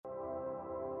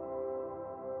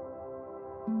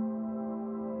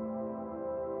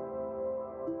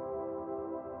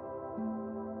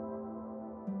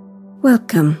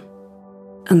Welcome,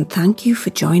 and thank you for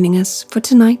joining us for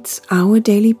tonight's Our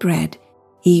Daily Bread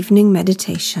evening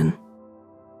meditation.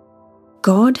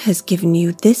 God has given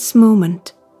you this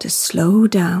moment to slow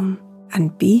down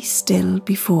and be still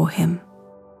before Him.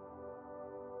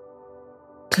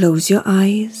 Close your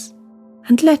eyes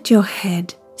and let your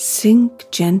head sink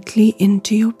gently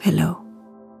into your pillow.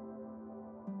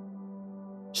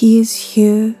 He is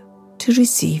here to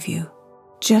receive you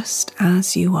just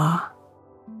as you are.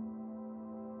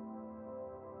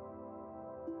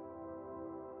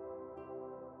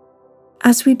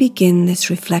 As we begin this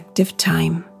reflective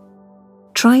time,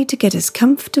 try to get as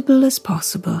comfortable as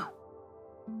possible.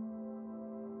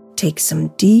 Take some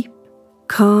deep,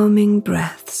 calming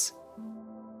breaths.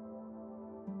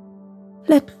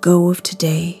 Let go of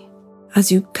today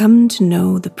as you come to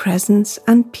know the presence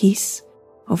and peace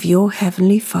of your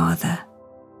Heavenly Father.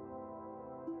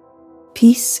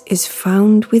 Peace is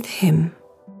found with Him,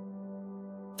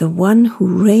 the one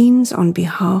who reigns on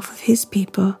behalf of His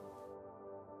people.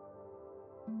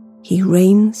 He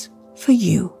reigns for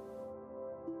you.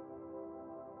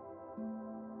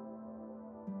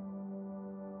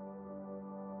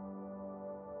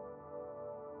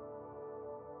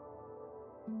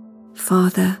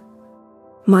 Father,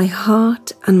 my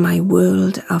heart and my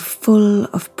world are full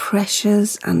of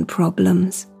pressures and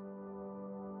problems,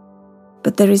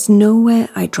 but there is nowhere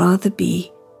I'd rather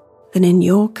be than in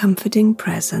your comforting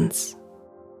presence.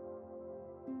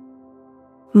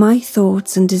 My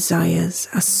thoughts and desires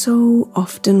are so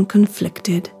often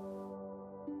conflicted.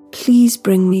 Please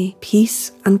bring me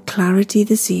peace and clarity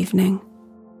this evening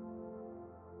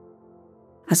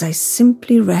as I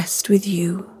simply rest with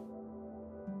you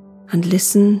and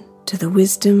listen to the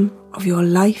wisdom of your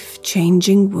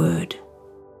life-changing word.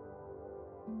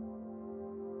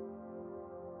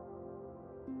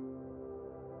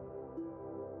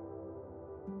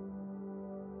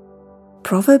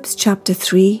 Proverbs chapter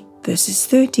 3 verses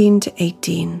 13 to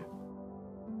 18.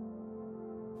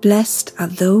 Blessed are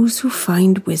those who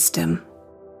find wisdom,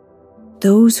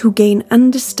 those who gain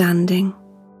understanding,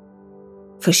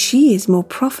 for she is more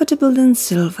profitable than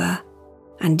silver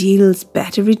and yields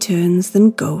better returns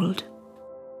than gold.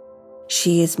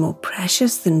 She is more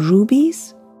precious than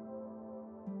rubies.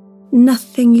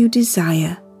 Nothing you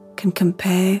desire can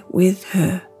compare with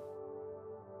her.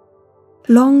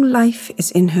 Long life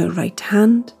is in her right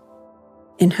hand.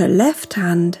 In her left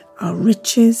hand are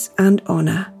riches and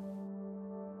honour.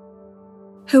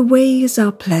 Her ways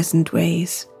are pleasant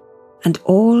ways, and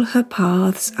all her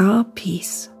paths are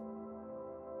peace.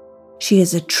 She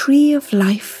is a tree of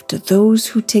life to those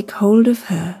who take hold of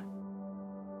her.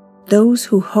 Those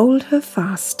who hold her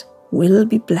fast will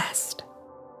be blessed.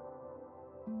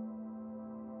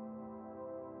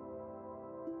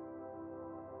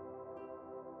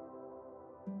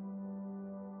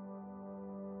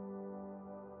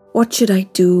 What should I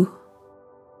do?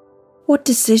 What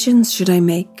decisions should I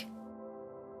make?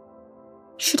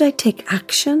 Should I take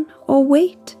action or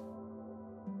wait?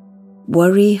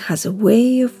 Worry has a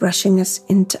way of rushing us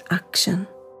into action,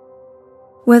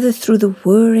 whether through the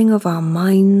whirring of our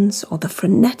minds or the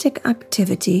frenetic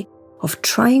activity of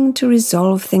trying to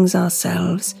resolve things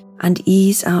ourselves and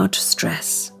ease our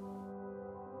stress.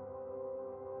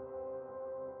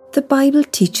 The Bible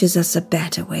teaches us a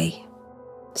better way,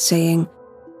 saying,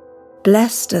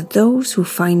 "Blessed are those who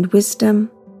find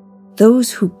wisdom,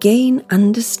 those who gain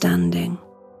understanding."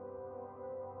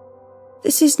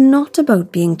 This is not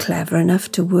about being clever enough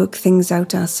to work things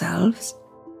out ourselves.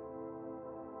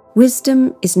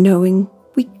 Wisdom is knowing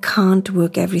we can't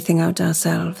work everything out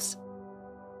ourselves.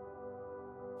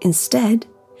 Instead,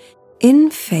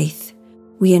 in faith,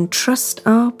 we entrust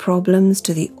our problems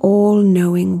to the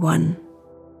all-knowing One.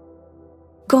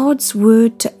 God's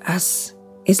word to us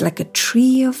is like a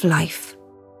tree of life,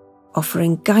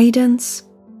 offering guidance,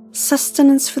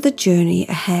 sustenance for the journey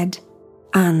ahead,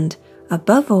 and,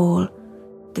 above all,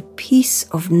 the peace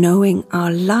of knowing our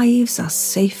lives are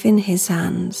safe in His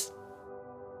hands.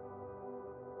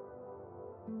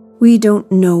 We don't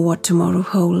know what tomorrow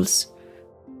holds,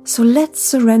 so let's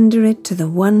surrender it to the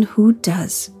One who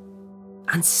does,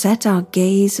 and set our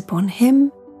gaze upon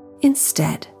Him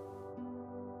instead.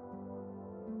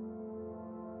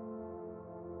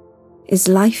 Is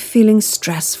life feeling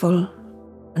stressful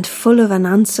and full of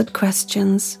unanswered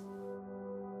questions?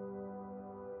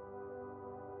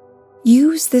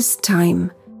 Use this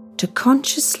time to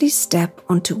consciously step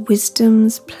onto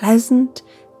wisdom's pleasant,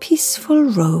 peaceful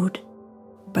road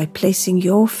by placing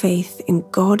your faith in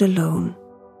God alone.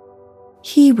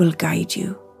 He will guide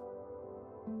you.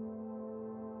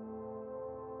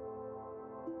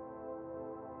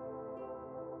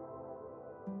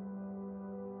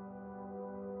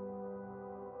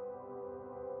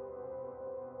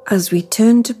 As we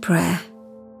turn to prayer,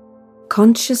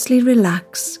 consciously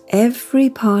relax every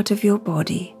part of your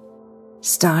body,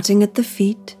 starting at the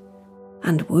feet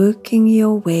and working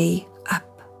your way up.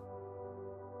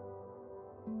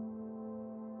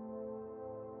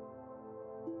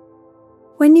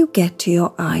 When you get to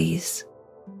your eyes,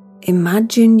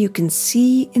 imagine you can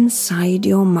see inside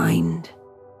your mind.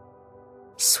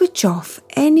 Switch off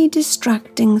any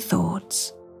distracting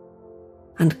thoughts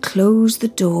and close the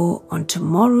door on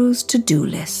tomorrow's to-do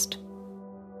list.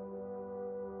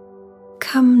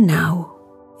 Come now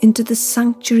into the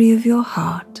sanctuary of your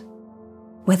heart,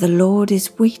 where the Lord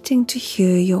is waiting to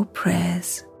hear your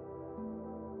prayers.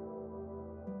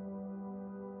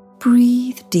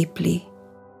 Breathe deeply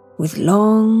with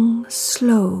long,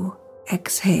 slow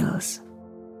exhales.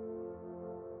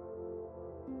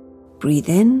 Breathe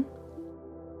in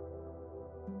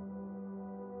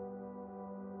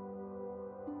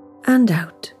and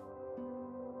out.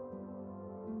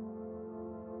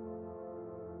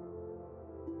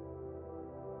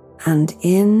 And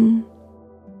in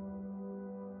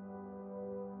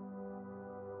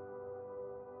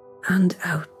and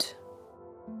out.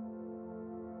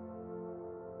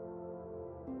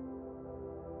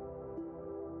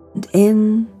 And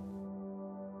in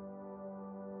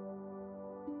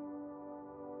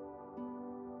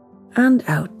and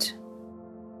out.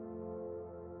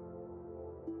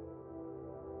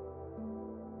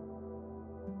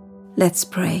 Let's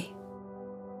pray.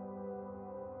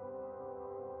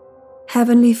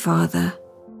 Heavenly Father,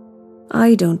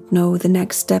 I don't know the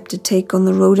next step to take on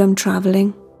the road I'm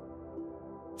traveling.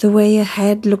 The way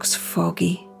ahead looks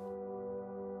foggy.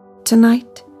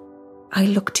 Tonight, I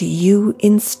look to you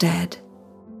instead.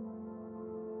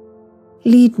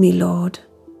 Lead me, Lord.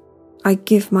 I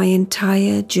give my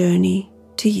entire journey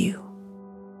to you.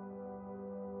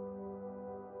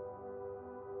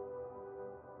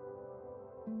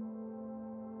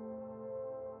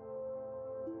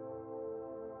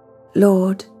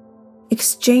 Lord,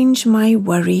 exchange my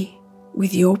worry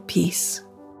with your peace.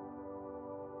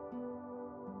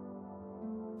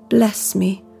 Bless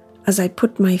me as I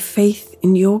put my faith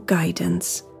in your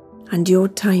guidance and your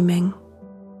timing.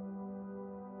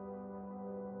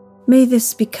 May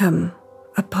this become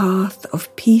a path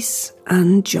of peace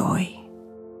and joy.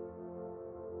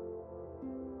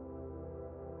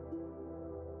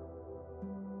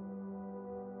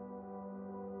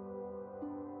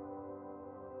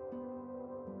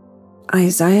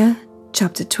 Isaiah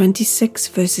chapter 26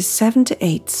 verses 7 to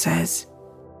 8 says,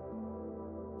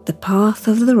 "The path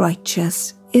of the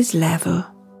righteous is level.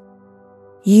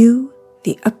 You,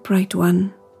 the upright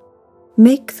one,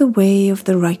 make the way of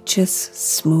the righteous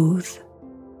smooth."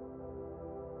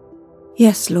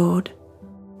 Yes, Lord,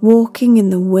 walking in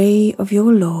the way of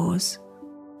your laws,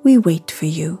 we wait for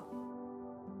you.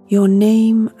 Your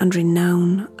name and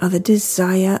renown are the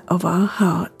desire of our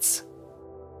hearts.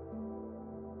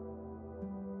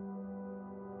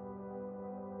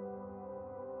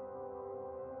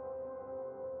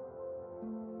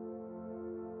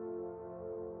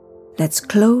 Let's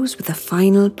close with a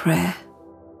final prayer.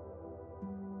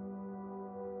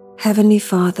 Heavenly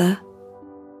Father,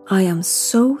 I am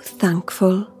so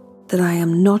thankful that I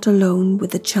am not alone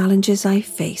with the challenges I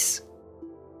face.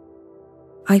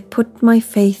 I put my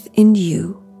faith in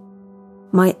you,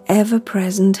 my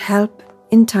ever-present help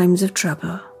in times of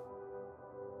trouble.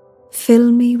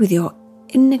 Fill me with your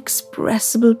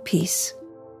inexpressible peace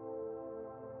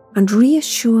and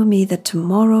reassure me that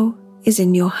tomorrow is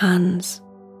in your hands.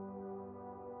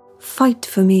 Fight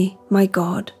for me, my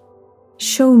God.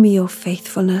 Show me your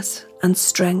faithfulness and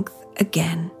strength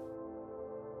again.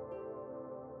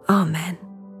 Amen.